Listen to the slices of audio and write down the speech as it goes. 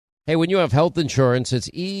Hey, when you have health insurance, it's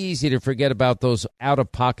easy to forget about those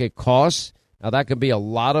out-of-pocket costs. Now, that can be a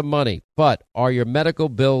lot of money, but are your medical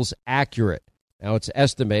bills accurate? Now, it's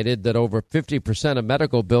estimated that over 50% of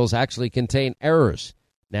medical bills actually contain errors.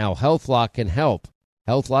 Now, HealthLock can help.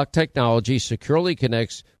 HealthLock technology securely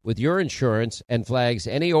connects with your insurance and flags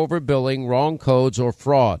any overbilling, wrong codes, or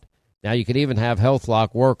fraud. Now, you can even have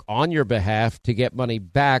HealthLock work on your behalf to get money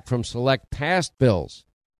back from select past bills.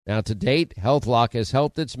 Now, to date, HealthLock has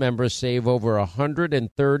helped its members save over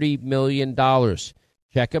 $130 million.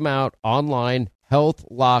 Check them out online,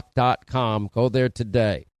 healthlock.com. Go there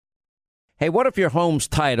today. Hey, what if your home's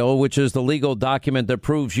title, which is the legal document that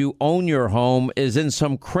proves you own your home, is in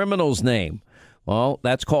some criminal's name? Well,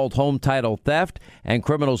 that's called home title theft, and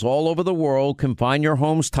criminals all over the world can find your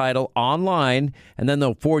home's title online, and then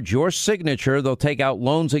they'll forge your signature. They'll take out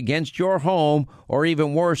loans against your home, or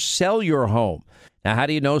even worse, sell your home. Now, how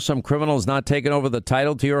do you know some criminal is not taking over the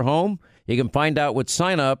title to your home? You can find out with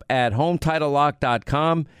sign up at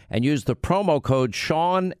HometitleLock.com and use the promo code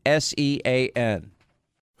Sean, SEAN.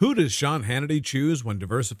 Who does Sean Hannity choose when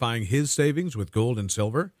diversifying his savings with gold and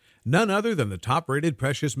silver? None other than the top-rated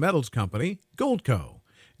precious metals company, Goldco.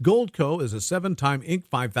 Goldco is a 7-time Inc.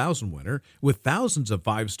 5000 winner with thousands of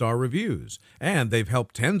 5-star reviews, and they've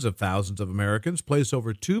helped tens of thousands of Americans place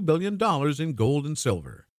over $2 billion in gold and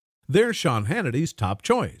silver. They're Sean Hannity's top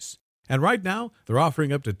choice. And right now, they're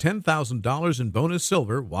offering up to $10,000 in bonus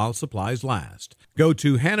silver while supplies last. Go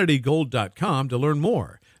to HannityGold.com to learn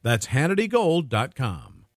more. That's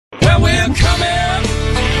HannityGold.com. Well, we're coming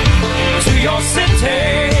to your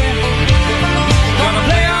city. Gonna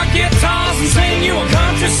play our guitars and sing you a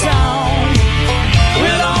country song.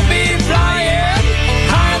 We'll all be flying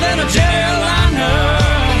higher than a jetliner.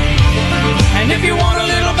 And if you want a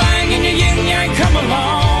little bang in your yin-yang, come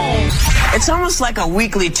along. It's almost like a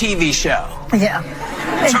weekly TV show. Yeah.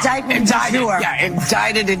 Indicted du jour. Yeah,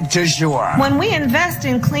 indicted du jour. When we invest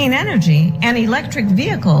in clean energy and electric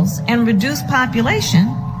vehicles and reduce population,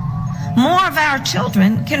 more of our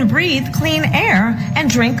children can breathe clean air and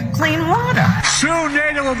drink clean water. Soon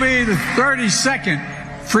NATO will be the 32nd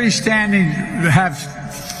freestanding, have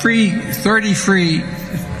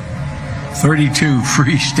 32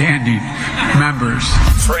 freestanding members.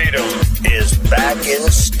 Freedom is back in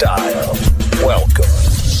style. Welcome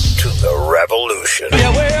to the revolution.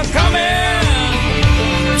 Yeah, we're coming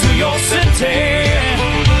to your city.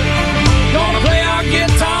 Gonna play our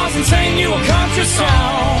guitars and sing you a country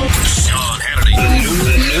song. Sean Hannity.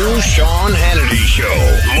 The new Sean Hannity Show.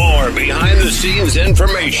 More behind-the-scenes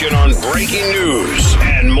information on breaking news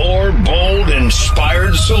and more bold,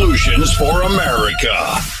 inspired solutions for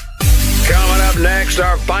America. Coming up next,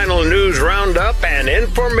 our final news roundup and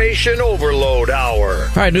information overload hour.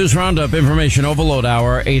 All right, news roundup, information overload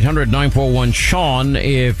hour, 800-941-SEAN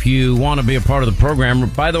if you want to be a part of the program.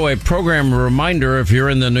 By the way, program reminder, if you're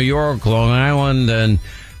in the New York, Long Island, and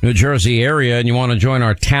New Jersey area and you want to join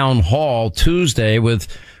our town hall Tuesday with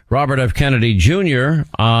Robert F. Kennedy Jr.,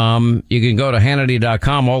 you can go to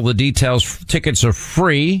Hannity.com. All the details, tickets are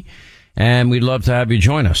free, and we'd love to have you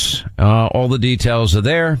join us. All the details are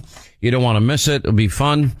there. You don't want to miss it. It'll be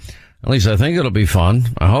fun. At least I think it'll be fun.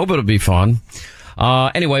 I hope it'll be fun.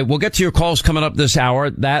 Anyway, we'll get to your calls coming up this hour.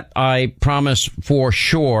 That I promise for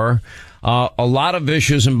sure. A lot of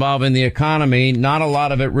issues involving the economy. Not a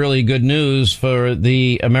lot of it really good news for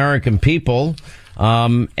the American people.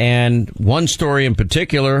 And one story in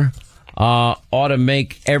particular, ought to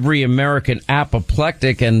make every American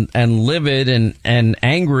apoplectic and livid and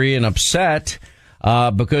angry and upset.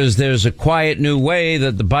 Because there's a quiet new way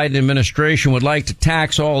that the Biden administration would like to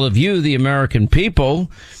tax all of you, the American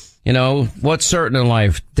people. You know, what's certain in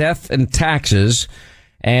life? Death and taxes.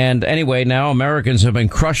 And anyway, now Americans have been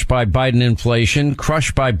crushed by Biden inflation,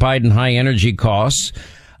 crushed by Biden high energy costs.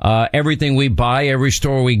 Everything we buy, every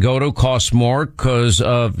store we go to costs more because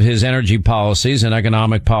of his energy policies and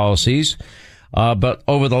economic policies. But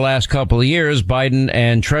over the last couple of years, Biden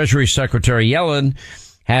and Treasury Secretary Yellen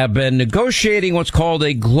have been negotiating what's called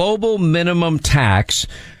a global minimum tax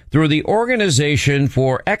through the Organization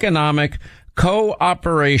for Economic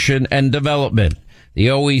Cooperation and Development, the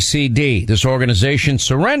OECD. This organization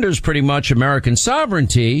surrenders pretty much American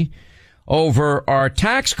sovereignty over our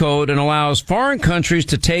tax code and allows foreign countries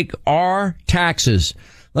to take our taxes.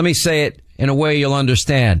 Let me say it in a way you'll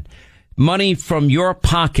understand. Money from your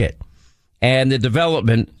pocket and the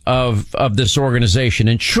development of this organization.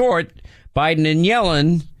 In short, Biden and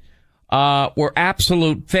Yellen were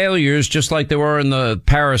absolute failures, just like they were in the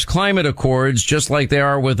Paris Climate Accords, just like they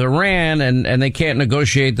are with Iran, and they can't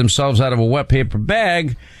negotiate themselves out of a wet paper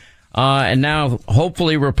bag. And now,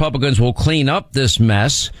 hopefully, Republicans will clean up this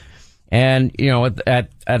mess. And, you know, at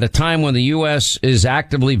a time when the U.S. is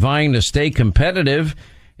actively vying to stay competitive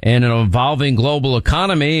in an evolving global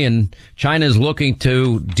economy, and China is looking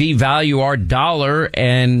to devalue our dollar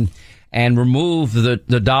and remove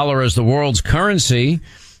the dollar as the world's currency.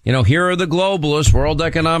 You know, here are the globalists, World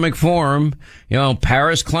Economic Forum, you know,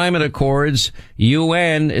 Paris Climate Accords,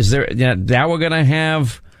 UN. Now we're going to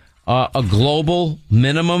have a global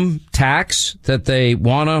minimum tax that they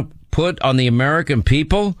want to put on the American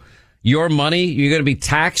people. Your money, you're going to be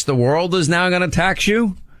taxed. The world is now going to tax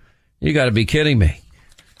you. You got to be kidding me.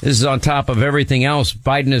 This is on top of everything else.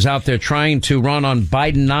 Biden is out there trying to run on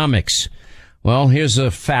Bidenomics. Well, here's a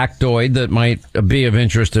factoid that might be of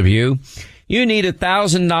interest of you. You need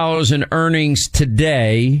 $1,000 in earnings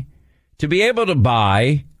today to be able to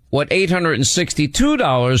buy what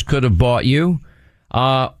 $862 could have bought you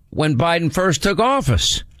when Biden first took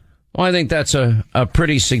office. Well, I think that's a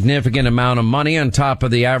pretty significant amount of money on top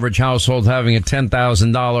of the average household having a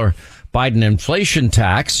 $10,000 Biden inflation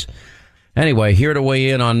tax. Anyway, here to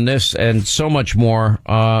weigh in on this and so much more,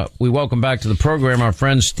 we welcome back to the program our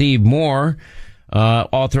friend Steve Moore,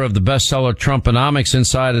 author of the bestseller Trumponomics,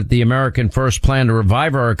 Inside at the American First Plan to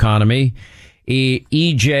Revive Our Economy.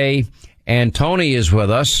 E.J. Antoni is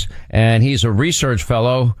with us, and he's a research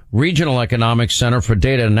fellow, Regional Economics Center for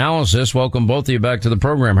Data Analysis. Welcome both of you back to the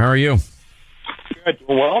program. How are you? Good.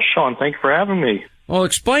 Well, Sean, thanks for having me. Well,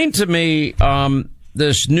 explain to me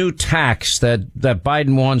this new tax that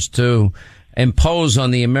Biden wants to impose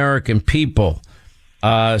on the American people.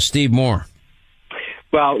 Steve Moore.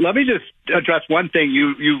 Well, let me just address one thing.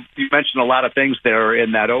 You mentioned a lot of things there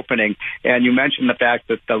in that opening, and you mentioned the fact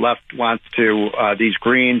that the left wants to, these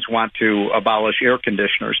Greens want to abolish air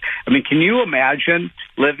conditioners. I mean, can you imagine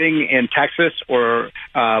living in Texas or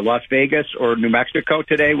Las Vegas or New Mexico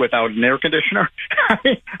today without an air conditioner? I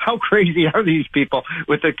mean, how crazy are these people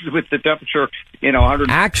with the temperature,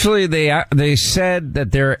 100? Actually, they said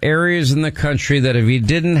that there are areas in the country that if you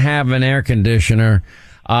didn't have an air conditioner,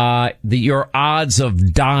 your odds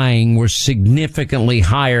of dying were significantly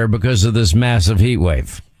higher because of this massive heat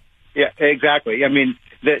wave. Yeah, exactly. I mean,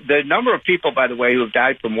 the number of people, by the way, who have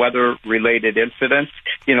died from weather-related incidents,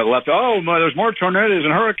 there's more tornadoes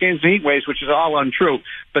and hurricanes and heat waves, which is all untrue.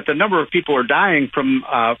 But the number of people who are dying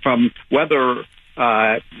from weather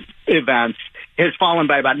events has fallen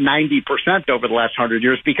by about 90% over the last 100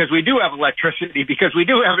 years because we do have electricity, because we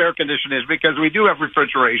do have air conditioners, because we do have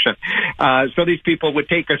refrigeration. So these people would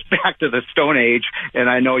take us back to the Stone Age, and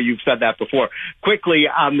I know you've said that before. Quickly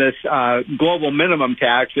on this global minimum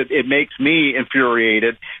tax, it makes me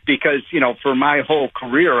infuriated because, for my whole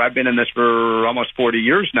career, I've been in this for almost 40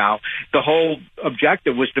 years now, the whole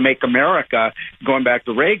objective was to make America, going back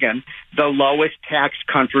to Reagan, the lowest taxed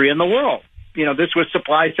country in the world. This was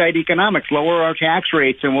supply-side economics. Lower our tax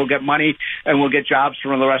rates and we'll get money and we'll get jobs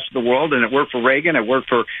from the rest of the world. And it worked for Reagan. It worked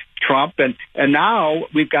for Trump. And now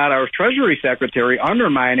we've got our Treasury Secretary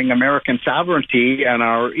undermining American sovereignty and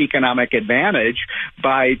our economic advantage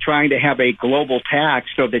by trying to have a global tax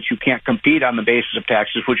so that you can't compete on the basis of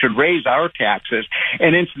taxes, which would raise our taxes.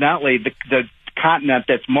 And incidentally, the continent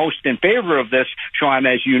that's most in favor of this, Sean,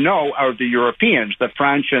 as you know, are the Europeans, the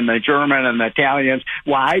French and the German and the Italians.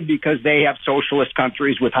 Why? Because they have socialist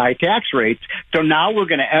countries with high tax rates. So now we're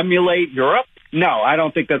going to emulate Europe? No, I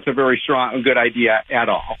don't think that's a very good idea at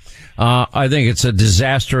all. I think it's a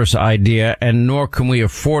disastrous idea, and nor can we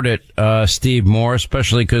afford it, Steve Moore,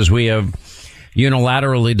 especially because we have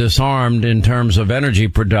unilaterally disarmed in terms of energy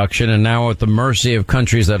production and now at the mercy of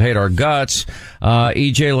countries that hate our guts.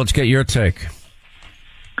 EJ, let's get your take.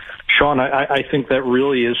 Sean, I think that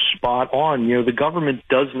really is spot on. The government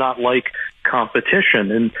does not like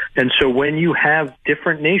competition. And so when you have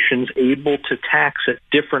different nations able to tax at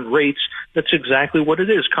different rates, that's exactly what it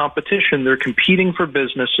is. Competition. They're competing for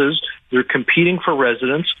businesses. They're competing for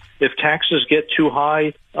residents. If taxes get too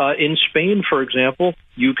high in Spain, for example,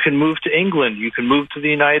 you can move to England, you can move to the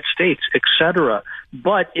United States, etc.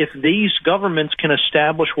 But if these governments can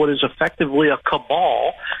establish what is effectively a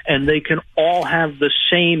cabal and they can all have the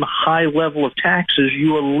same high level of taxes,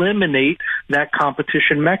 you eliminate that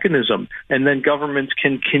competition mechanism. And then governments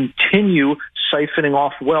can continue siphoning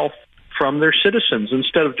off wealth from their citizens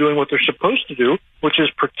instead of doing what they're supposed to do, which is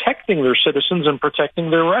protecting their citizens and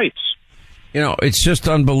protecting their rights. It's just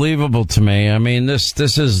unbelievable to me. I mean, this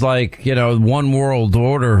is like, one world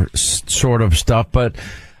order sort of stuff. But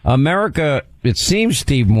America, it seems,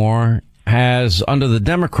 Steve Moore, has, under the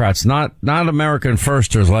Democrats, not American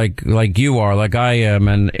firsters like you are, like I am,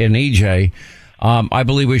 and EJ, I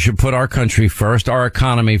believe we should put our country first, our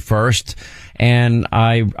economy first. And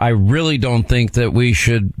I really don't think that we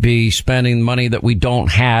should be spending money that we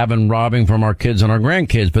don't have and robbing from our kids and our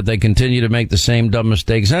grandkids, but they continue to make the same dumb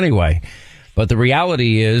mistakes anyway. But the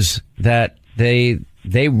reality is that they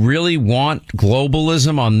really want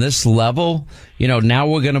globalism on this level. You know, now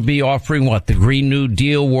we're going to be offering the Green New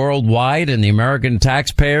Deal worldwide, and the American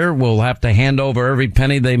taxpayer will have to hand over every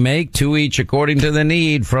penny they make to each according to the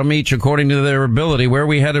need, from each according to their ability. Where are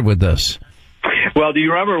we headed with this? Well, do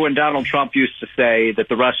you remember when Donald Trump used to say that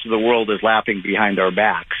the rest of the world is laughing behind our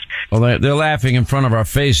backs? Well, they're laughing in front of our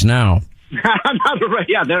face now.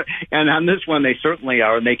 Yeah, and on this one, they certainly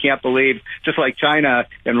are. And they can't believe, just like China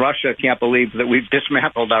and Russia can't believe that we've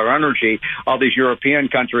dismantled our energy. All these European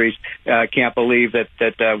countries can't believe that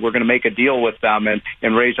we're going to make a deal with them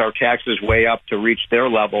and raise our taxes way up to reach their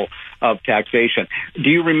level of taxation. Do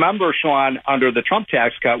you remember, Sean, under the Trump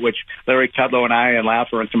tax cut, which Larry Kudlow and I and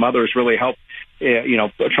Laffer and some others really helped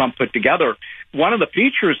Trump put together? One of the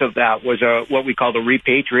features of that was what we call the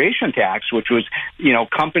repatriation tax, which was,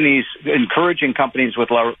 companies encouraging companies with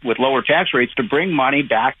lower tax rates to bring money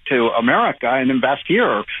back to America and invest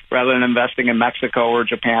here rather than investing in Mexico or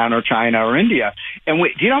Japan or China or India. And do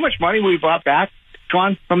you know how much money we brought back,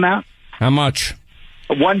 John, from that? How much?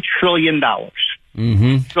 $1 trillion.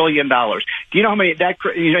 $1 trillion. Do you know how many that?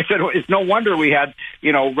 It's no wonder we had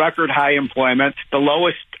record high employment, the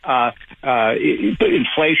lowest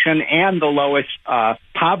inflation, and the lowest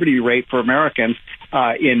poverty rate for Americans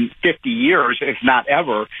in 50 years, if not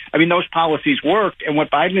ever. I mean, those policies worked, and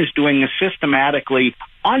what Biden is doing is systematically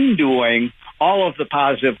undoing all of the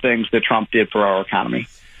positive things that Trump did for our economy.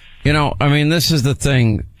 This is the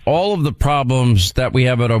thing. All of the problems that we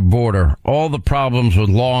have at our border, all the problems with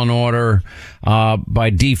law and order, by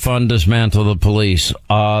defund, dismantle the police,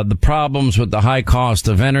 the problems with the high cost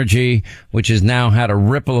of energy, which has now had a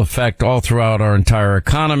ripple effect all throughout our entire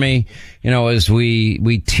economy. As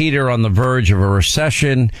we teeter on the verge of a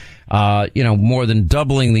recession, more than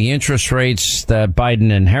doubling the interest rates that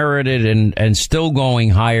Biden inherited and still going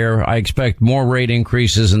higher. I expect more rate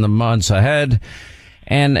increases in the months ahead.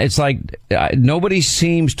 And it's like nobody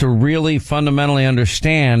seems to really fundamentally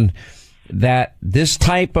understand that this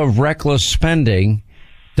type of reckless spending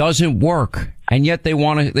doesn't work. And yet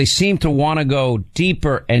they seem to want to go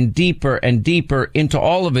deeper and deeper and deeper into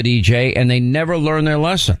all of it, EJ, and they never learn their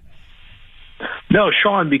lesson. No,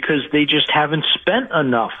 Sean, because they just haven't spent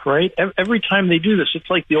enough, right? Every time they do this, it's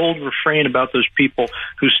like the old refrain about those people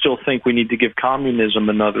who still think we need to give communism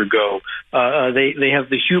another go. They have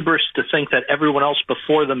the hubris to think that everyone else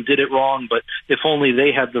before them did it wrong, but if only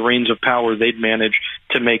they had the reins of power, they'd manage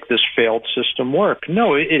to make this failed system work.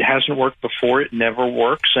 No, it hasn't worked before. It never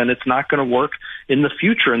works, and it's not going to work in the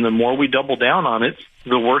future. And the more we double down on it,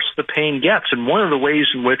 the worse the pain gets. And one of the ways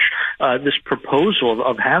in which this proposal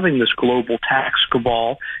of having this global tax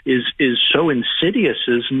cabal is so insidious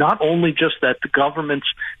is not only just that the governments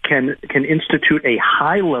can institute a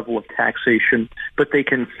high level of taxation, but they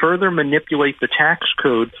can further manipulate the tax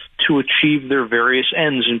code to achieve their various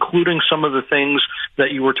ends, including some of the things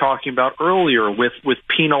that you were talking about earlier with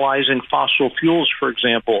penalizing fossil fuels, for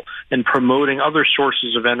example, and promoting other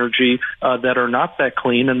sources of energy that are not that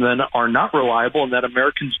clean and then are not reliable and that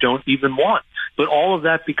Americans don't even want. But all of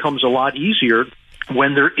that becomes a lot easier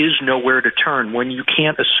when there is nowhere to turn, when you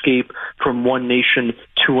can't escape from one nation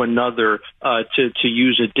to another to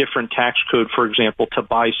use a different tax code, for example, to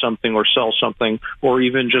buy something or sell something or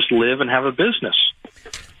even just live and have a business.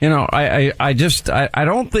 I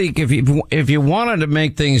don't think if you wanted to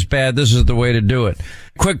make things bad, this is the way to do it.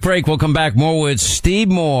 Quick break. We'll come back more with Steve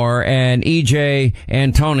Moore and EJ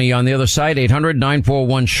and Tony on the other side.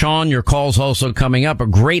 800-941-SEAN. Your call's also coming up. A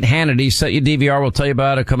great Hannity. Set your DVR. We'll tell you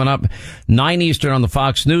about it coming up 9 Eastern on the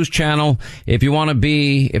Fox News Channel. If you're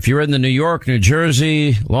in the New York, New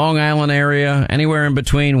Jersey, Long Island area, anywhere in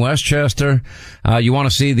between, Westchester, you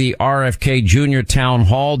want to see the RFK Jr. Town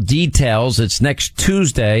Hall details. It's next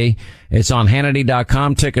Tuesday. It's on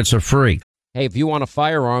Hannity.com. Tickets are free. Hey, if you want a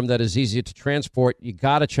firearm that is easy to transport, you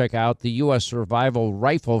got to check out the U.S. Survival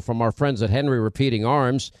Rifle from our friends at Henry Repeating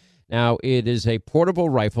Arms. Now, it is a portable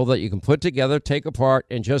rifle that you can put together, take apart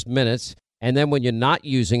in just minutes. And then when you're not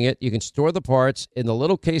using it, you can store the parts in the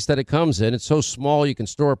little case that it comes in. It's so small you can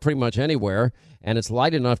store it pretty much anywhere, and it's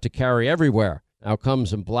light enough to carry everywhere. Now, it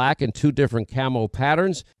comes in black and 2 different camo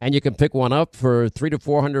patterns, and you can pick one up for $300 to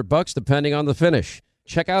 $400 depending on the finish.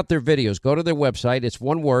 Check out their videos. Go to their website. It's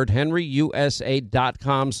one word,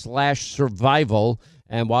 henryusa.com/survival.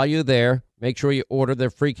 And while you're there, make sure you order their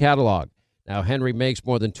free catalog. Now, Henry makes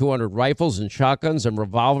more than 200 rifles and shotguns and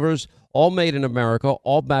revolvers, all made in America,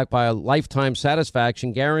 all backed by a lifetime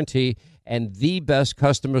satisfaction guarantee and the best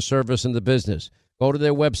customer service in the business. Go to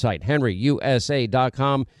their website,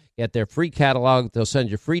 henryusa.com. Get their free catalog. They'll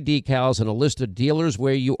send you free decals and a list of dealers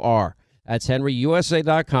where you are. That's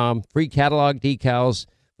henryusa.com. Free catalog decals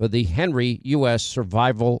for the Henry U.S.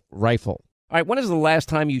 Survival Rifle. All right, when is the last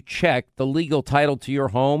time you checked the legal title to your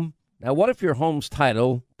home? Now, what if your home's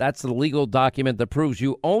title, that's the legal document that proves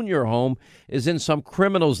you own your home, is in some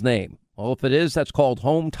criminal's name? Well, if it is, that's called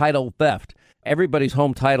home title theft. Everybody's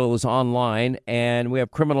home title is online, and we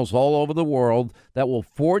have criminals all over the world that will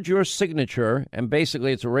forge your signature, and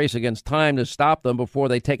basically it's a race against time to stop them before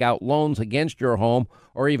they take out loans against your home,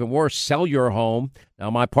 or even worse, sell your home.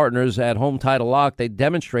 Now, my partners at Home Title Lock, they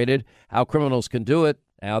demonstrated how criminals can do it.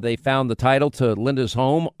 Now, they found the title to Linda's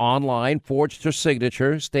home online, forged her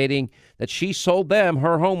signature, stating that she sold them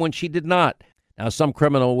her home when she did not. Now, some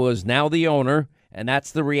criminal was now the owner, and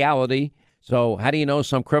that's the reality. So how do you know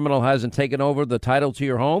some criminal hasn't taken over the title to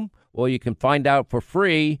your home? Well, you can find out for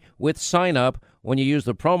free with sign-up when you use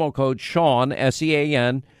the promo code Sean,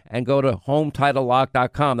 S-E-A-N, and go to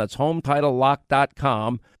HomeTitleLock.com. That's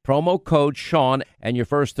HomeTitleLock.com, promo code Sean, and your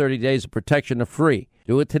first 30 days of protection are free.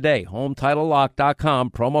 Do it today. HomeTitleLock.com,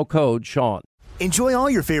 promo code Sean. Enjoy all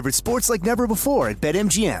your favorite sports like never before at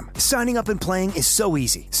BetMGM. Signing up and playing is so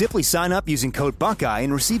easy. Simply sign up using code Buckeye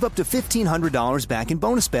and receive up to $1,500 back in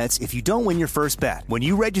bonus bets if you don't win your first bet. When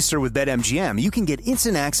you register with BetMGM, you can get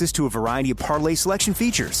instant access to a variety of parlay selection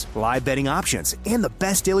features, live betting options, and the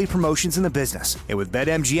best daily promotions in the business. And with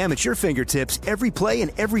BetMGM at your fingertips, every play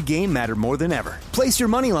and every game matter more than ever. Place your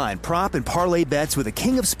moneyline, prop, and parlay bets with the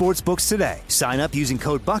king of sportsbooks today. Sign up using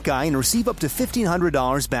code Buckeye and receive up to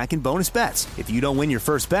 $1,500 back in bonus bets if you don't win your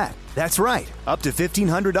first bet. That's right, up to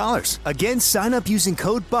 $1,500. Again, sign up using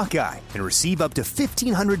code Buckeye and receive up to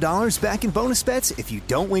 $1,500 back in bonus bets if you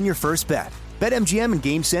don't win your first bet. BetMGM and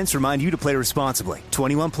GameSense remind you to play responsibly.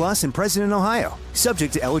 21 plus and present in Ohio.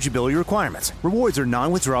 Subject to eligibility requirements. Rewards are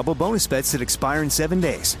non-withdrawable bonus bets that expire in 7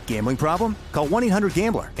 days. Gambling problem? Call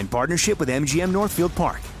 1-800-GAMBLER in partnership with MGM Northfield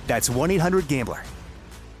Park. That's 1-800-GAMBLER.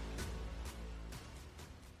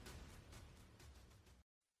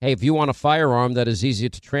 Hey, if you want a firearm that is easy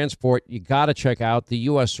to transport, you got to check out the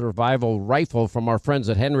U.S. Survival Rifle from our friends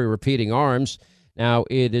at Henry Repeating Arms. Now,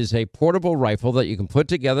 it is a portable rifle that you can put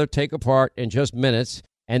together, take apart in just minutes,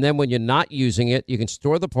 and then when you're not using it, you can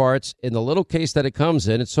store the parts in the little case that it comes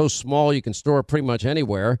in. It's so small you can store it pretty much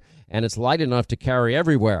anywhere, and it's light enough to carry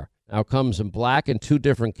everywhere. Now, it comes in black and 2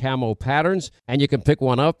 different camo patterns, and you can pick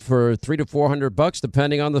one up for $300 to $400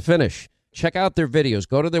 depending on the finish. Check out their videos.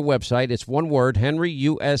 Go to their website. It's one word,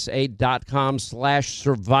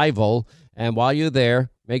 henryusa.com/survival. And while you're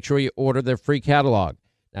there, make sure you order their free catalog.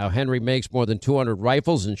 Now, Henry makes more than 200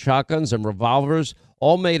 rifles and shotguns and revolvers,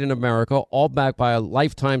 all made in America, all backed by a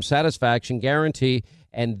lifetime satisfaction guarantee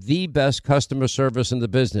and the best customer service in the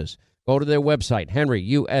business. Go to their website,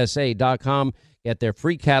 henryusa.com. Get their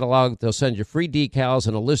free catalog. They'll send you free decals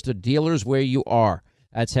and a list of dealers where you are.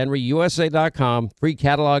 That's henryusa.com. Free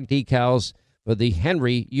catalog decals for the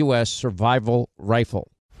Henry U.S. Survival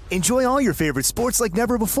Rifle. Enjoy all your favorite sports like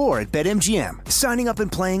never before at BetMGM. Signing up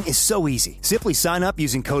and playing is so easy. Simply sign up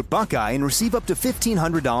using code Buckeye and receive up to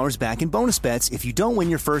 $1,500 back in bonus bets if you don't win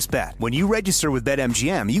your first bet. When you register with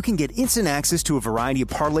BetMGM, you can get instant access to a variety of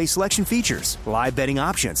parlay selection features, live betting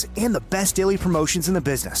options, and the best daily promotions in the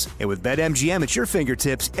business. And with BetMGM at your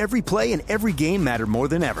fingertips, every play and every game matter more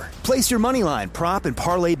than ever. Place your moneyline, prop, and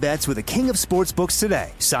parlay bets with the king of sportsbooks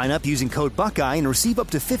today. Sign up using code Buckeye and receive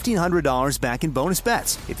up to $1,500 back in bonus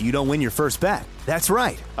bets if you don't win your first bet. That's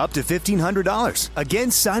right, up to $1,500. Again,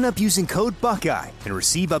 sign up using code Buckeye and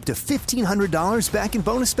receive up to $1,500 back in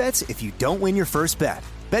bonus bets if you don't win your first bet.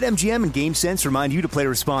 BetMGM and GameSense remind you to play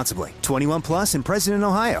responsibly. 21 plus and present in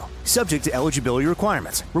Ohio. Subject to eligibility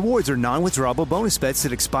requirements. Rewards are non-withdrawable bonus bets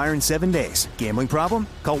that expire in 7 days. Gambling problem?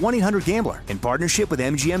 Call 1-800-GAMBLER in partnership with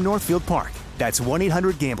MGM Northfield Park. That's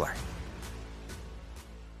 1-800-GAMBLER.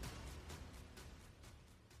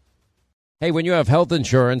 Hey, when you have health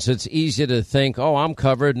insurance, it's easy to think, oh, I'm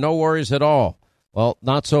covered, no worries at all. Well,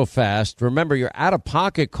 not so fast. Remember, your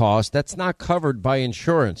out-of-pocket cost, that's not covered by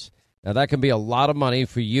insurance. Now, that can be a lot of money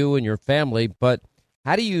for you and your family, but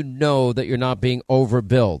how do you know that you're not being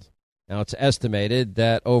overbilled? Now, it's estimated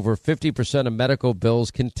that over 50% of medical bills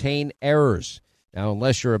contain errors. Now,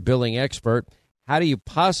 unless you're a billing expert, how do you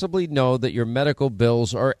possibly know that your medical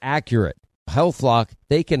bills are accurate? HealthLock,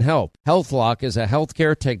 they can help. HealthLock is a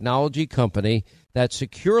healthcare technology company that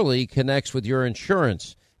securely connects with your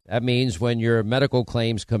insurance. That means when your medical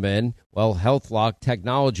claims come in, well, HealthLock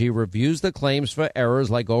technology reviews the claims for errors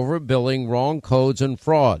like overbilling, wrong codes, and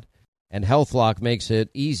fraud. And HealthLock makes it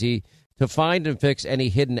easy to find and fix any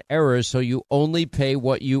hidden errors so you only pay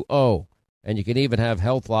what you owe. And you can even have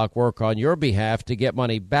HealthLock work on your behalf to get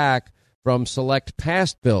money back from select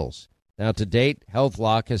past bills. Now, to date,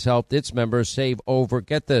 HealthLock has helped its members save over,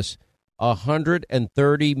 get this,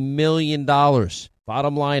 $130 million.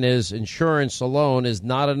 Bottom line is, insurance alone is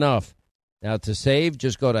not enough. Now, to save,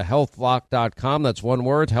 just go to healthlock.com. That's one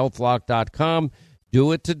word, healthlock.com.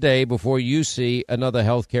 Do it today before you see another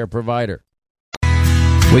healthcare provider.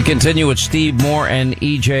 We continue with Steve Moore and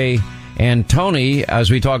EJ and Tony as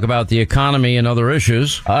we talk about the economy and other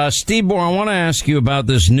issues. Steve Moore, I want to ask you about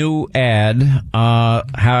this new ad.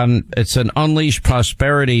 It's an Unleash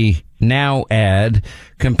Prosperity Now ad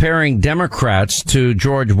comparing Democrats to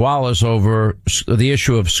George Wallace over the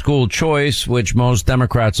issue of school choice, which most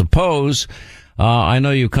Democrats oppose. I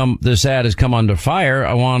know this ad has come under fire.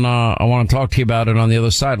 I want to talk to you about it on the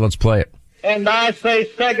other side. Let's play it. And I say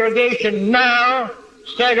segregation now,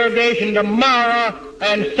 segregation tomorrow,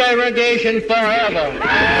 and segregation forever.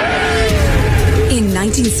 In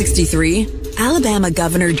 1963, Alabama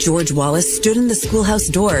Governor George Wallace stood in the schoolhouse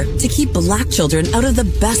door to keep black children out of the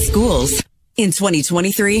best schools. In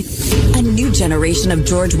 2023, a new generation of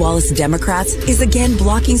George Wallace Democrats is again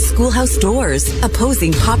blocking schoolhouse doors,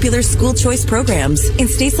 opposing popular school choice programs in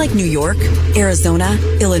states like New York, Arizona,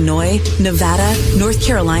 Illinois, Nevada, North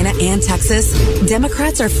Carolina, and Texas.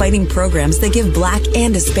 Democrats are fighting programs that give black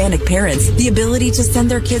and Hispanic parents the ability to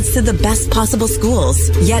send their kids to the best possible schools.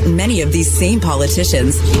 Yet many of these same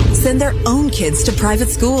politicians send their own kids to private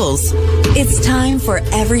schools. It's time for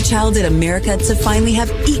every child in America to finally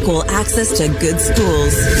have equal access to good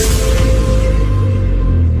schools.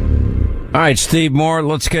 All right, Steve Moore,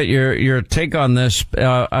 let's get your take on this.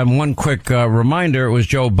 And one quick reminder, it was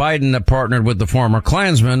Joe Biden that partnered with the former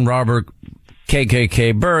Klansman, Robert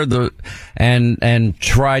KKK Byrd, and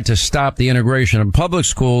tried to stop the integration of public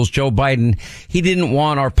schools. Joe Biden, he didn't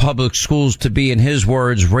want our public schools to be, in his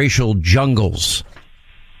words, racial jungles.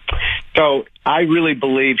 So I really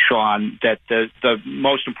believe, Sean, that the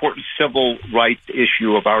most important civil rights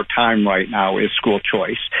issue of our time right now is school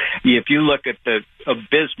choice. If you look at the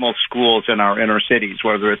abysmal schools in our inner cities,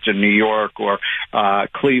 whether it's in New York or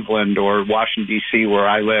Cleveland or Washington, D.C., where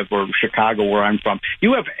I live, or Chicago, where I'm from,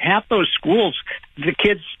 you have half those schools, the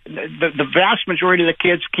kids, the vast majority of the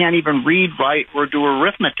kids can't even read, write, or do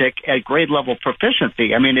arithmetic at grade level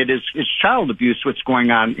proficiency. I mean, it's child abuse what's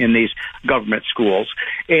going on in these government schools.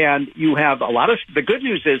 And you have the good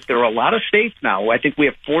news is there are a lot of states now. I think we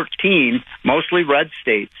have 14, mostly red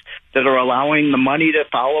states, that are allowing the money to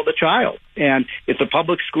follow the child. And if the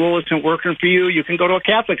public school isn't working for you, you can go to a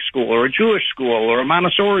Catholic school or a Jewish school or a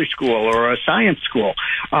Montessori school or a science school.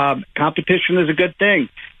 Competition is a good thing.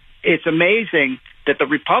 It's amazing that the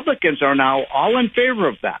Republicans are now all in favor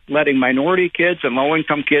of that, letting minority kids and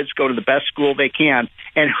low-income kids go to the best school they can.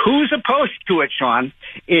 And who's opposed to it, Sean?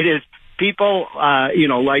 It is people,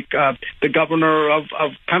 like the governor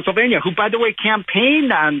of Pennsylvania, who, by the way,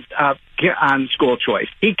 campaigned on school choice.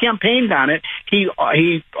 He campaigned on it. He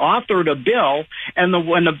authored a bill, and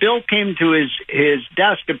when the bill came to his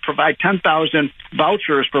desk to provide 10,000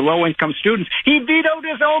 vouchers for low-income students, he vetoed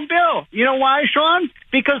his own bill. You know why, Sean?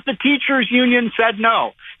 Because the teachers' union said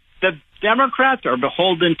no. The Democrats are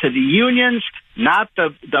beholden to the unions, not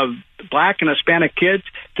the black and Hispanic kids.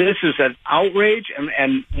 This is an outrage.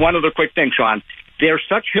 And one other quick thing, Sean, they're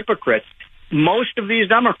such hypocrites. Most of these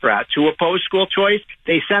Democrats who oppose school choice,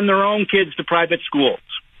 they send their own kids to private schools.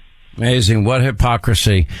 Amazing. What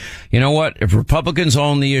hypocrisy. You know what? If Republicans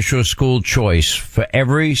own the issue of school choice for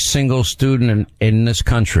every single student in this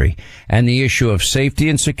country, and the issue of safety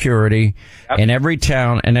and security in every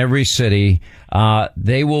town and every city,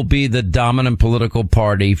 they will be the dominant political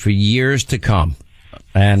party for years to come.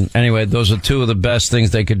 And anyway, those are two of the best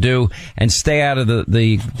things they could do, and stay out of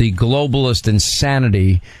the globalist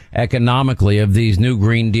insanity economically of these new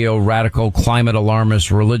Green Deal, radical, climate alarmist,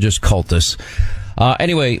 religious cultists.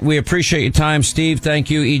 Anyway, we appreciate your time, Steve.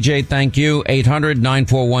 Thank you. EJ, thank you.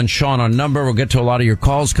 800-941-SEAN, our number. We'll get to a lot of your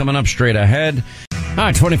calls coming up straight ahead. All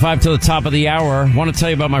right, 25 to the top of the hour. I want to tell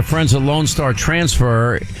you about my friends at Lone Star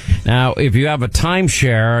Transfer. Now, if you have a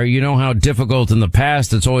timeshare, you know how difficult in the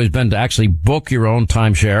past it's always been to actually book your own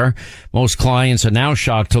timeshare. Most clients are now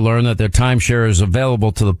shocked to learn that their timeshare is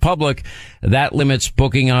available to the public. That limits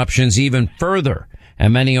booking options even further.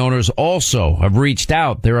 And many owners also have reached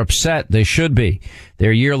out. They're upset. They should be.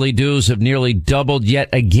 Their yearly dues have nearly doubled yet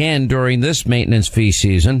again during this maintenance fee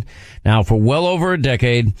season. Now, for well over a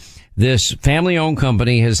decade, this family-owned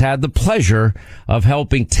company has had the pleasure of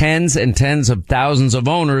helping tens and tens of thousands of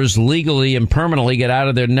owners legally and permanently get out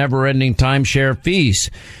of their never-ending timeshare fees.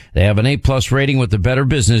 They have an A+ rating with the Better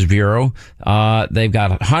Business Bureau. They've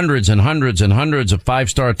got hundreds and hundreds and hundreds of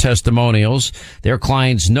 5-star testimonials. Their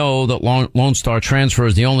clients know that Lone Star Transfer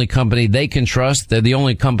is the only company they can trust. They're the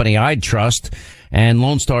only company I'd trust. And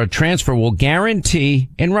Lone Star Transfer will guarantee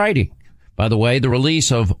in writing, by the way, the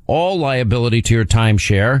release of all liability to your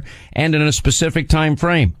timeshare and in a specific time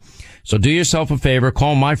frame. So do yourself a favor.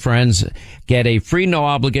 Call my friends. Get a free no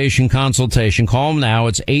obligation consultation. Call them now.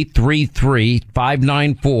 It's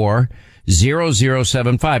 833-594-0075.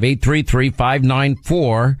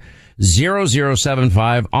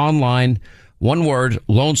 833-594-0075. Online, one word,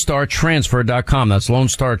 LoneStarTransfer.com. That's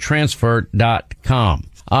LoneStarTransfer.com.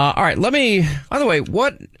 All right. Let me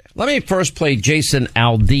first play Jason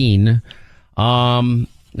Aldean. Who,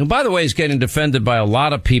 by the way, is getting defended by a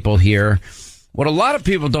lot of people here. What a lot of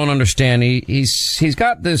people don't understand, he's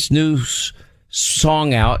got this new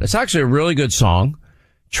song out. It's actually a really good song.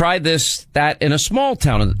 Tried that in a small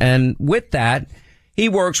town. And with that, he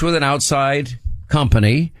works with an outside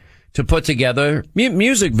company to put together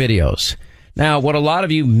music videos. Now, what a lot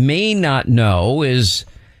of you may not know is,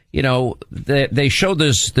 they showed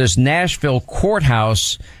this Nashville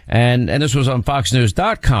courthouse, and this was on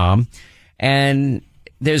FoxNews.com. And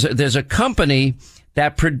there's a company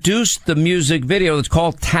that produced the music video that's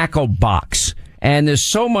called Tackle Box. And there's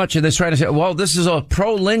so much of this trying to say, well, this is a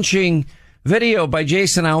pro-lynching video by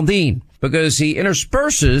Jason Aldean, because he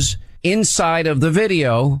intersperses inside of the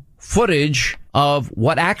video footage of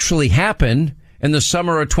what actually happened in the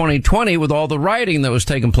summer of 2020 with all the rioting that was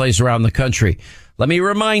taking place around the country. Let me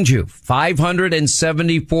remind you,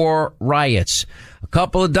 574 riots, a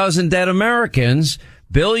couple of dozen dead Americans,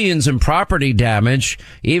 billions in property damage,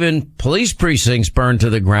 even police precincts burned to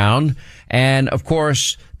the ground, and, of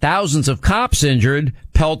course, thousands of cops injured,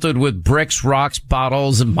 pelted with bricks, rocks,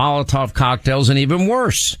 bottles, and Molotov cocktails, and even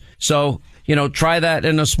worse. So, try that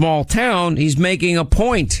in a small town. He's making a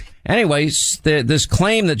point. Anyways, this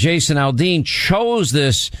claim that Jason Aldean chose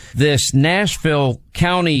this Nashville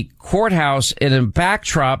County courthouse in a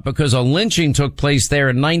backdrop because a lynching took place there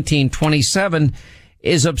in 1927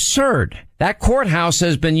 is absurd. That courthouse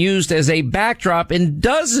has been used as a backdrop in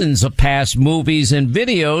dozens of past movies and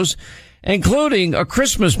videos, including a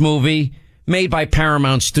Christmas movie made by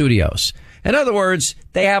Paramount Studios. In other words,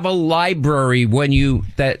 they have a library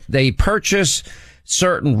that they purchase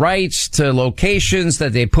certain rights to locations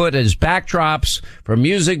that they put as backdrops for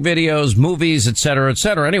music videos, movies, et cetera, et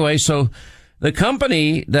cetera. Anyway, so the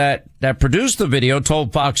company that produced the video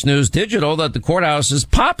told Fox News Digital that the courthouse is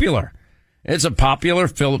popular. It's a popular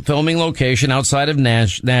filming location outside of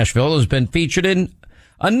Nashville. It has been featured in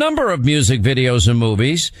a number of music videos and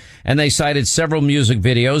movies, and they cited several music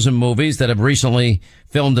videos and movies that have recently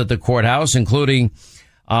filmed at the courthouse, including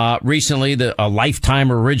recently a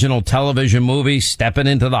Lifetime original television movie, Stepping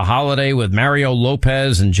Into the Holiday with Mario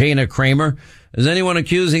Lopez and Jana Kramer. Is anyone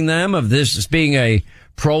accusing them of this being a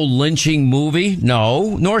pro-lynching movie?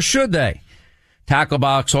 No, nor should they.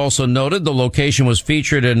 Tacklebox also noted the location was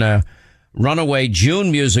featured in a Runaway June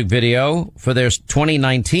music video for their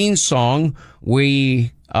 2019 song,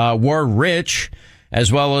 We Were Rich,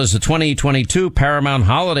 as well as the 2022 Paramount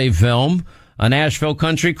holiday film, A Nashville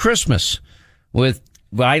Country Christmas, with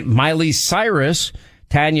Miley Cyrus,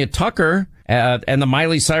 Tanya Tucker, and the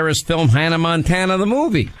Miley Cyrus film Hannah Montana, the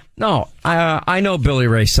movie. No, I know Billy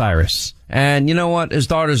Ray Cyrus. And you know what? His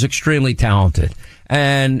daughter's extremely talented.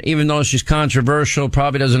 And even though she's controversial,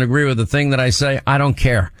 probably doesn't agree with the thing that I say, I don't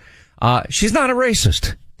care. She's not a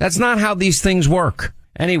racist. That's not how these things work.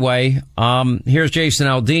 Anyway, here's Jason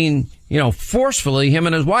Aldean, forcefully, him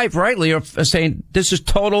and his wife rightly are saying this is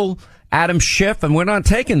total Adam Schiff and we're not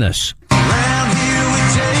taking this. Around here we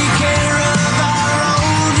take care of our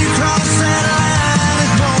own. You cross that line,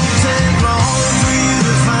 it won't take long for you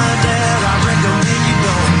to find out. I recommend you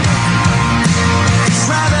don't.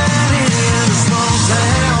 Try that in a small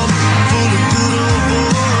town full of good old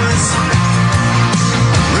boys,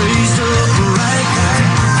 raised up right back.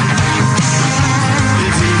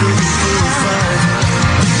 If you're looking for a fight,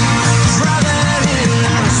 try that in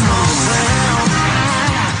a small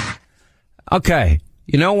town. Okay.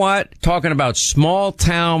 You know what? Talking about small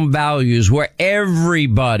town values where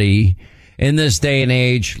everybody in this day and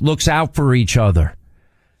age looks out for each other.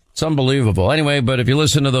 It's unbelievable. Anyway, but if you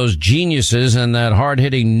listen to those geniuses and that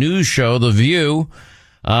hard-hitting news show, The View,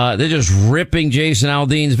 They're just ripping Jason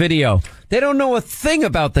Aldean's video. They don't know a thing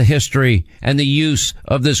about the history and the use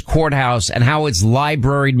of this courthouse and how it's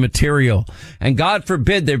libraried material. And God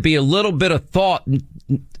forbid there be a little bit of thought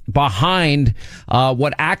behind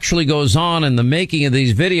what actually goes on in the making of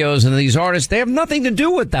these videos and these artists. They have nothing to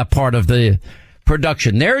do with that part of the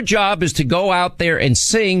production. Their job is to go out there and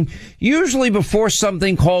sing, usually before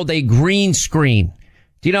something called a green screen.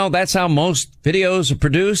 Do you know that's how most videos are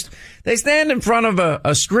produced? They stand in front of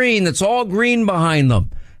a screen that's all green behind them.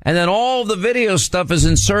 And then all of the video stuff is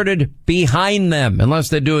inserted behind them, unless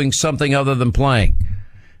they're doing something other than playing.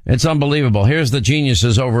 It's unbelievable. Here's the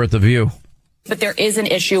geniuses over at The View. But there is an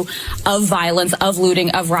issue of violence, of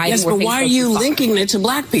looting, of rioting. Yes, but why are you linking it to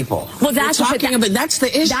black people? Well, that's that's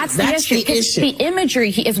the issue. That's the issue. The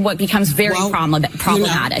imagery is what becomes very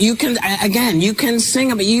problematic. You can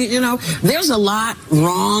sing about there's a lot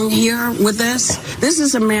wrong here with this. This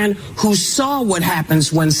is a man who saw what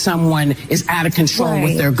happens when someone is out of control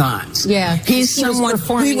with their guns. Yeah, he was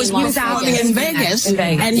performing in Vegas,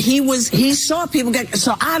 and he saw people get.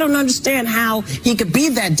 So I don't understand how he could be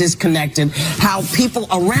that disconnected. How people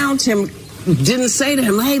around him didn't say to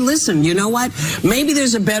him, hey, listen, you know what? Maybe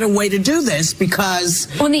there's a better way to do this because...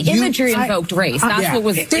 Well, the imagery invoked race. That's what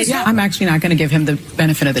was... I'm actually not going to give him the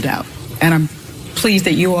benefit of the doubt. And I'm pleased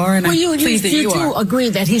that you are, and I'm pleased that you are. You do agree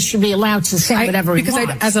that he should be allowed to say whatever he wants.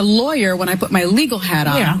 Because as a lawyer, when I put my legal hat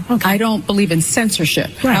on, I don't believe in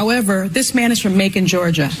censorship. Right. However, this man is from Macon,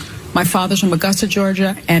 Georgia. My father's from Augusta,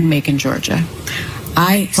 Georgia, and Macon, Georgia.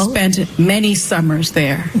 I spent many summers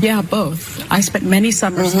there. Yeah, both. I spent many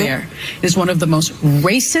summers there. It is one of the most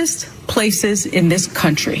racist places in this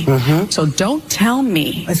country. So don't tell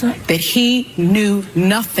me that he knew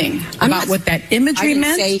nothing about what that imagery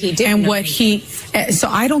meant and what he... So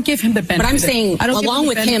I don't give him the benefit. But I'm saying, along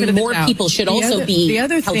with him, more people should also be The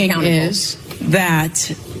other thing is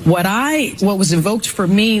that what was evoked for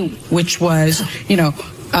me, which was,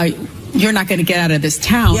 you're not going to get out of this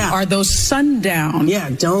town, are those sundown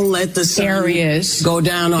don't let the sun areas go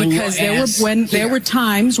down on your ass. Because there were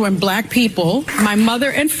times when black people, my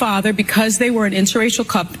mother and father, because they were an interracial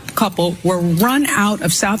couple, were run out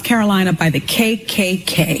of South Carolina by the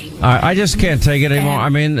KKK. I just can't take it anymore. I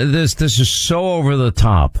mean, this is so over the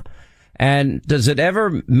top. And does it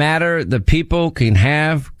ever matter that people can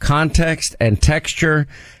have context and texture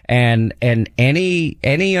and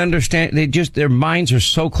any understanding? Their minds are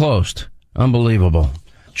so closed. Unbelievable.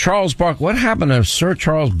 Charles Barkley. What happened to Sir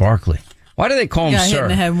Charles Barkley? Why do they call him Sir? Hit in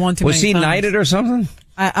the head one too Was he many times. knighted or something?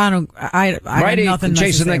 I got nothing.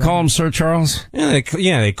 Jason, they call him Sir Charles? Yeah,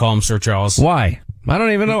 they call him Sir Charles. Why? I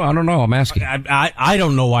don't even know. I don't know. I'm asking. I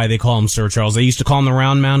don't know why they call him Sir Charles. They used to call him the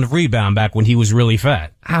round mound of rebound back when he was really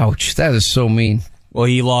fat. Ouch. That is so mean. Well,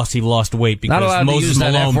 he lost weight because Moses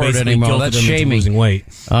Malone basically anymore. guilted That's him shaming. into losing weight.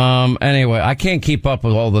 Anyway, I can't keep up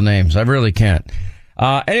with all the names. I really can't.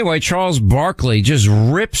 Anyway, Charles Barkley just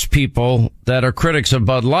rips people that are critics of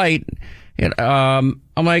Bud Light. I'm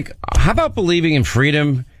like, how about believing in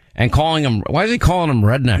freedom and calling them, why is he calling them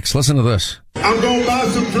rednecks? Listen to this. I'm going to buy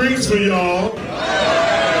some drinks for y'all,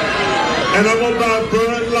 and I'm going to buy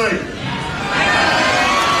Bud Light.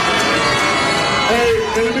 Hey,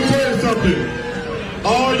 and let me tell you something.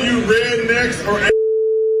 All you rednecks or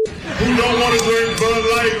who don't want to drink Bud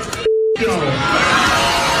Light, y'all.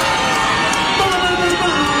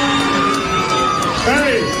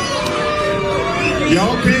 Hey,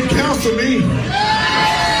 y'all can't counsel me.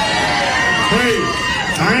 Hey,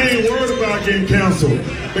 I ain't worried about getting canceled.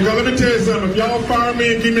 Because let me tell you something, if y'all fire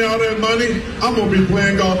me and give me all that money, I'm going to be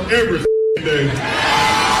playing golf every day.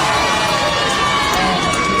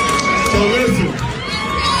 So listen,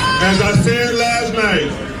 as I said last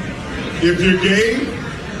night, if you're gay,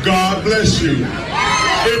 God bless you.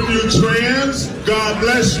 If you're trans, God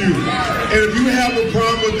bless you. And if you have a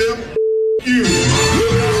problem with them, you.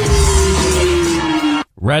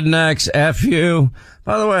 Rednecks, F you.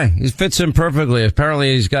 By the way, he fits in perfectly.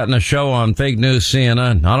 Apparently he's gotten a show on fake news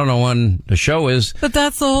CNN. I don't know when the show is. But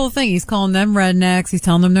that's the whole thing. He's calling them rednecks. He's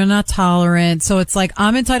telling them they're not tolerant. So it's like,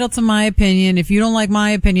 I'm entitled to my opinion. If you don't like my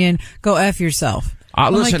opinion, go F yourself.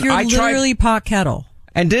 Listen, you're literally pot kettle.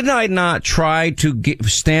 And did I not try to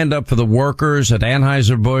stand up for the workers at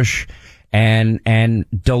Anheuser-Busch and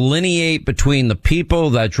delineate between the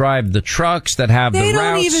people that drive the trucks that have the routes? They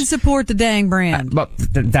don't even support the dang brand. But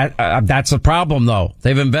that's the problem, though.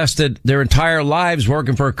 They've invested their entire lives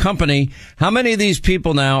working for a company. How many of these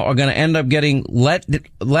people now are going to end up getting let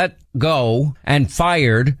go and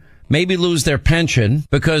fired maybe lose their pension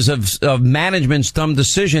because of management's dumb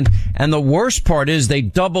decision. And the worst part is they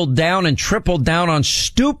doubled down and tripled down on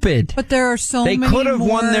stupid. But there are so they many could have more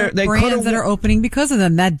won brands that are opening because of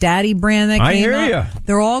them. That Daddy brand that came I hear out, ya.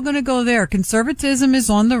 they're all going to go there. Conservatism is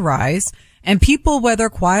on the rise, and people, whether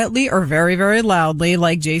quietly or very, very loudly,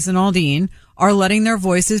 like Jason Aldean, are letting their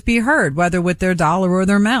voices be heard, whether with their dollar or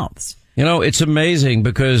their mouths. You know, it's amazing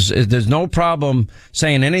because there's no problem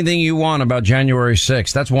saying anything you want about January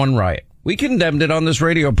 6th. That's one riot. We condemned it on this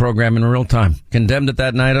radio program in real time. Condemned it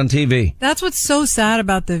that night on TV. That's what's so sad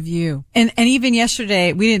about The View. And even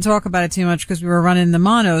yesterday, we didn't talk about it too much because we were running the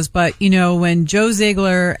monos, but, you know, when Joe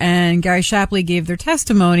Ziegler and Gary Shapley gave their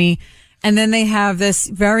testimony, and then they have this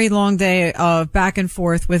very long day of back and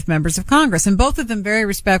forth with members of Congress. And both of them very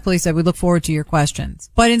respectfully said, we look forward to your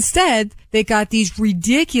questions. But instead, they got these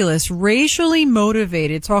ridiculous, racially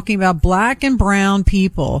motivated, talking about black and brown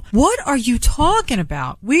people. What are you talking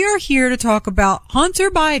about? We are here to talk about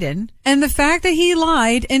Hunter Biden and the fact that he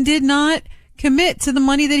lied and did not commit to the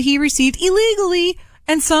money that he received illegally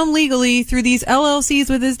and some legally through these LLCs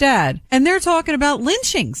with his dad. And they're talking about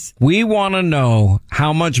lynchings. We want to know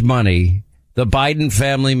how much money the Biden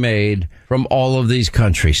family made from all of these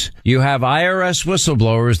countries. You have IRS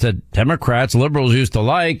whistleblowers that Democrats, liberals used to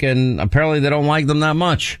like, and apparently they don't like them that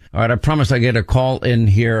much. All right, I promised I get a call in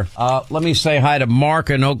here. Let me say hi to Mark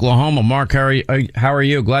in Oklahoma. Mark, how are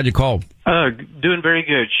you? Glad you called. Doing very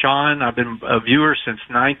good, Sean. I've been a viewer since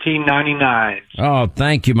 1999. Oh,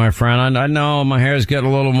 thank you, my friend. I know my hair's getting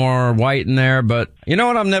a little more white in there, but you know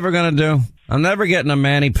what I'm never going to do? I'm never getting a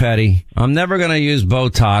mani-pedi. I'm never going to use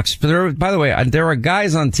Botox. By the way, there are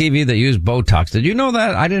guys on TV that use Botox. Did you know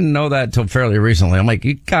that? I didn't know that until fairly recently. I'm like,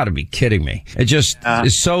 you got to be kidding me. It just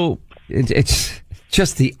is so... It's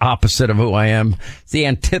just the opposite of who I am. It's the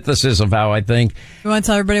antithesis of how I think. You want to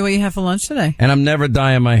tell everybody what you have for lunch today? And I'm never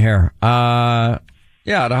dyeing my hair. Yeah,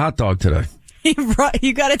 the hot dog today.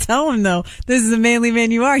 You got to tell him, though. This is the manly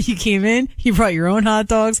man you are. You came in, you brought your own hot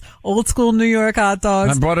dogs, old school New York hot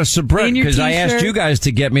dogs. I brought a Sabrett because I asked you guys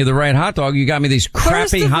to get me the right hot dog. You got me these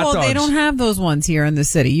crappy hot dogs. They don't have those ones here in the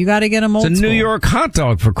city. You got to get them old school. It's a New York hot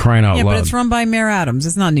dog, for crying out loud. Yeah, but it's run by Mayor Adams.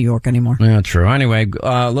 It's not New York anymore. Yeah, true. Anyway,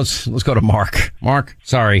 let's go to Mark. Mark,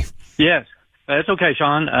 sorry. Yes, that's okay,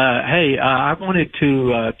 Sean. Hey, I wanted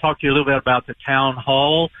to talk to you a little bit about the town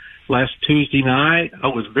hall last Tuesday night. I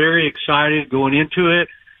was very excited going into it.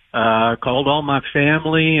 Called all my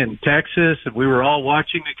family in Texas, and we were all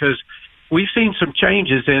watching because we've seen some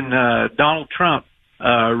changes in Donald Trump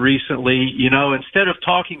recently. You know, instead of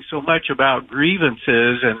talking so much about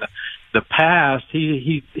grievances and the past,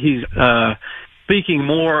 he's speaking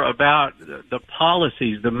more about the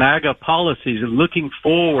policies, the MAGA policies, and looking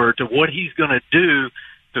forward to what he's going to do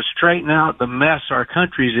to straighten out the mess our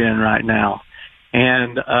country's in right now.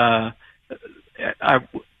 And I'm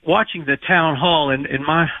watching the town hall, and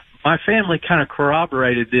my family kind of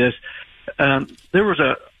corroborated this. There was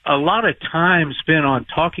a lot of time spent on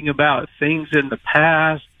talking about things in the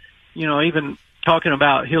past, you know, even talking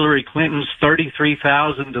about Hillary Clinton's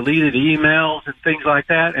 33,000 deleted emails and things like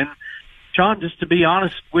that. And Sean, just to be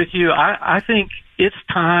honest with you, I think it's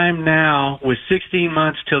time now, with 16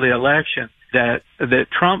 months till the election, that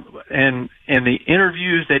Trump and the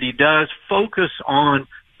interviews that he does focus on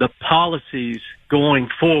the policies going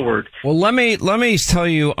forward. Well, let me tell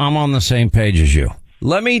you, I'm on the same page as you.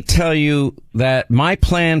 Let me tell you that my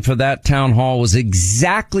plan for that town hall was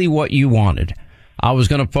exactly what you wanted. I was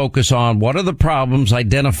going to focus on what are the problems,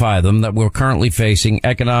 identify them that we're currently facing,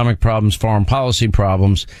 economic problems, foreign policy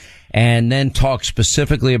problems, and then talk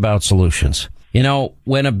specifically about solutions. You know,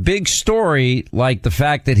 when a big story like the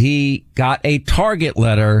fact that he got a Target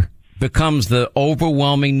letter becomes the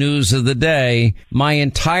overwhelming news of the day, my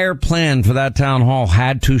entire plan for that town hall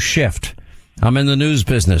had to shift. I'm in the news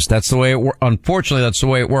business. That's the way it worked. Unfortunately, that's the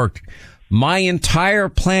way it worked. My entire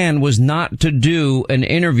plan was not to do an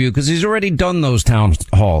interview because he's already done those town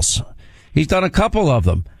halls. He's done a couple of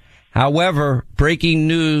them. However, breaking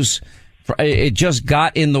news, it just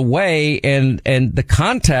got in the way, and the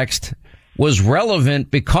context was relevant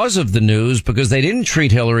because of the news, because they didn't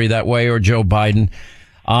treat Hillary that way or Joe Biden.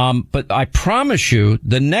 But I promise you,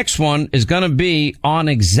 the next one is going to be on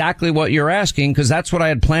exactly what you're asking, because that's what I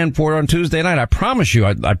had planned for on Tuesday night. I promise you.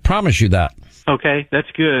 I promise you that. Okay, that's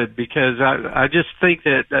good, because I just think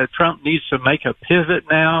that Trump needs to make a pivot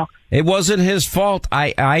now. It wasn't his fault.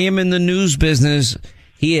 I am in the news business.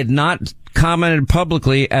 He had not commented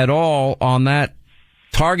publicly at all on that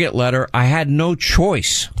Target letter. I had no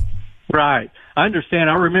choice. Right. I understand.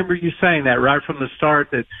 I remember you saying that right from the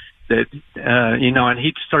start, that that, and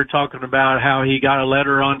he started talking about how he got a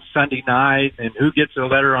letter on Sunday night and who gets a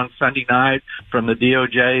letter on Sunday night from the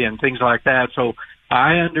DOJ and things like that. So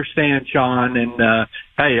I understand, Sean, and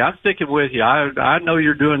hey, I'm sticking with you. I know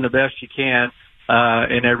you're doing the best you can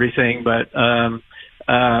and everything, but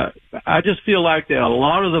I just feel like that a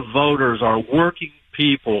lot of the voters are working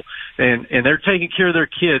people, and they're taking care of their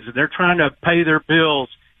kids, and they're trying to pay their bills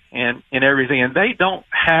and everything, and they don't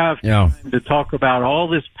have time to talk about all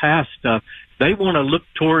this past stuff. They want to look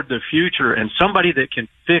toward the future and somebody that can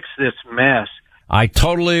fix this mess. I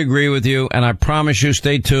totally agree with you, and I promise you,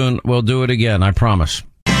 stay tuned. We'll do it again. I promise.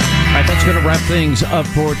 All right, that's going to wrap things up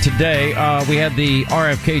for today. We had the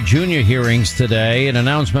RFK Jr. hearings today, an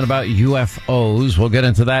announcement about UFOs. We'll get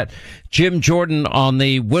into that. Jim Jordan on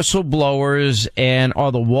the whistleblowers, and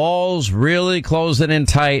are the walls really closing in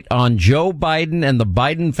tight on Joe Biden and the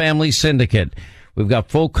Biden family syndicate? We've got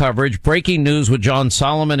full coverage. Breaking news with John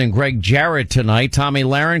Solomon and Greg Jarrett tonight. Tommy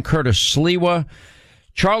Lahren, Curtis Sliwa,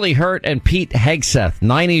 Charlie Hurt, and Pete Hegseth.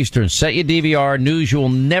 9 Eastern. Set your DVR. News you will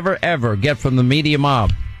never, ever get from the media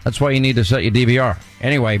mob. That's why you need to set your DVR.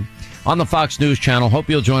 Anyway, on the Fox News Channel. Hope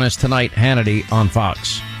you'll join us tonight. Hannity on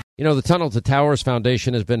Fox. You know, the Tunnel to Towers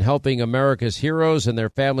Foundation has been helping America's heroes and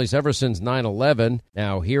their families ever since 9/11.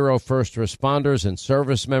 Now, hero first responders and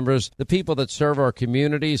service members, the people that serve our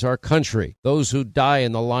communities, our country, those who die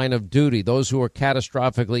in the line of duty, those who are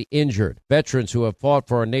catastrophically injured, veterans who have fought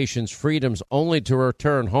for our nation's freedoms only to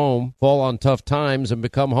return home, fall on tough times, and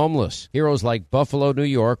become homeless. Heroes like Buffalo, New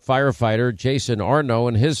York firefighter Jason Arno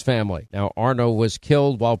and his family. Now, Arno was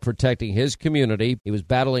killed while protecting his community. He was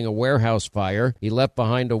battling a warehouse fire. He left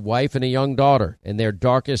behind a wife and a young daughter. In their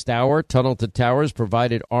darkest hour, Tunnel to Towers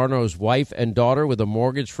provided Arno's wife and daughter with a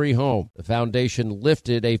mortgage-free home. The foundation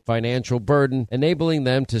lifted a financial burden, enabling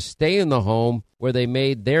them to stay in the home where they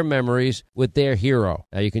made their memories with their hero.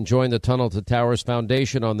 Now you can join the Tunnel to Towers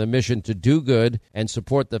Foundation on the mission to do good and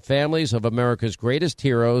support the families of America's greatest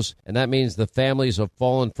heroes, and that means the families of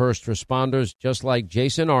fallen first responders just like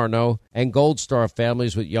Jason Arno, and Gold Star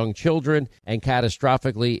families with young children and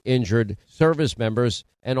catastrophically injured service members,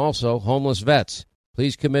 and also homeless vets.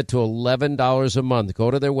 Please commit to $11 a month.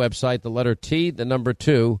 Go to their website, the letter T, the number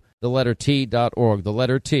 2, the letter T.org. The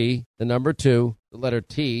letter T, the number 2, the letter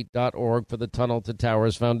T.org for the Tunnel to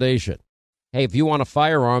Towers Foundation. Hey, if you want a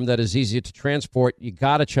firearm that is easy to transport, you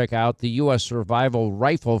got to check out the U.S. Survival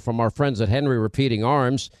Rifle from our friends at Henry Repeating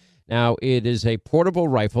Arms. Now, it is a portable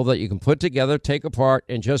rifle that you can put together, take apart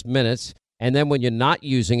in just minutes. And then when you're not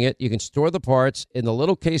using it, you can store the parts in the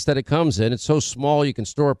little case that it comes in. It's so small you can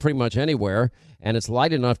store it pretty much anywhere, and it's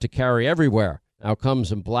light enough to carry everywhere. Now, it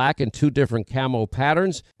comes in black and 2 different camo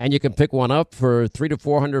patterns, and you can pick one up for $300 to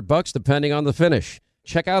 $400 depending on the finish.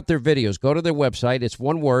 Check out their videos. Go to their website. It's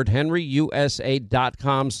one word,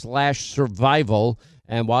 henryusa.com/survival.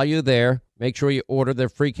 And while you're there, make sure you order their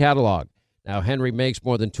free catalog. Now, Henry makes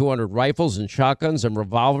more than 200 rifles and shotguns and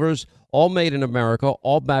revolvers, all made in America,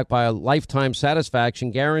 all backed by a lifetime satisfaction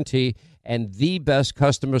guarantee and the best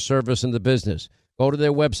customer service in the business. Go to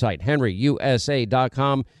their website,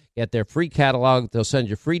 henryusa.com. Get their free catalog. They'll send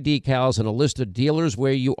you free decals and a list of dealers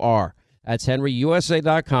where you are. That's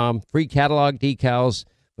henryusa.com. Free catalog decals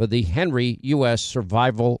for the Henry U.S.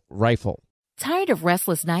 Survival Rifle. Tired of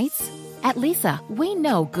restless nights? At Leesa, we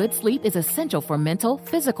know good sleep is essential for mental,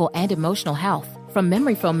 physical, and emotional health. From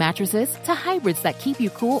memory foam mattresses to hybrids that keep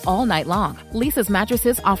you cool all night long, Leesa's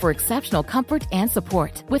mattresses offer exceptional comfort and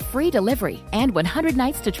support with free delivery and 100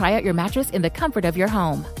 nights to try out your mattress in the comfort of your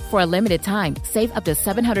home. For a limited time, save up to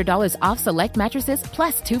 $700 off select mattresses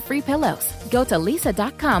plus 2 free pillows. Go to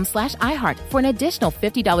leesa.com/iHeart for an additional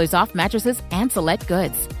 $50 off mattresses and select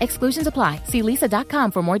goods. Exclusions apply. See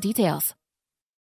leesa.com for more details.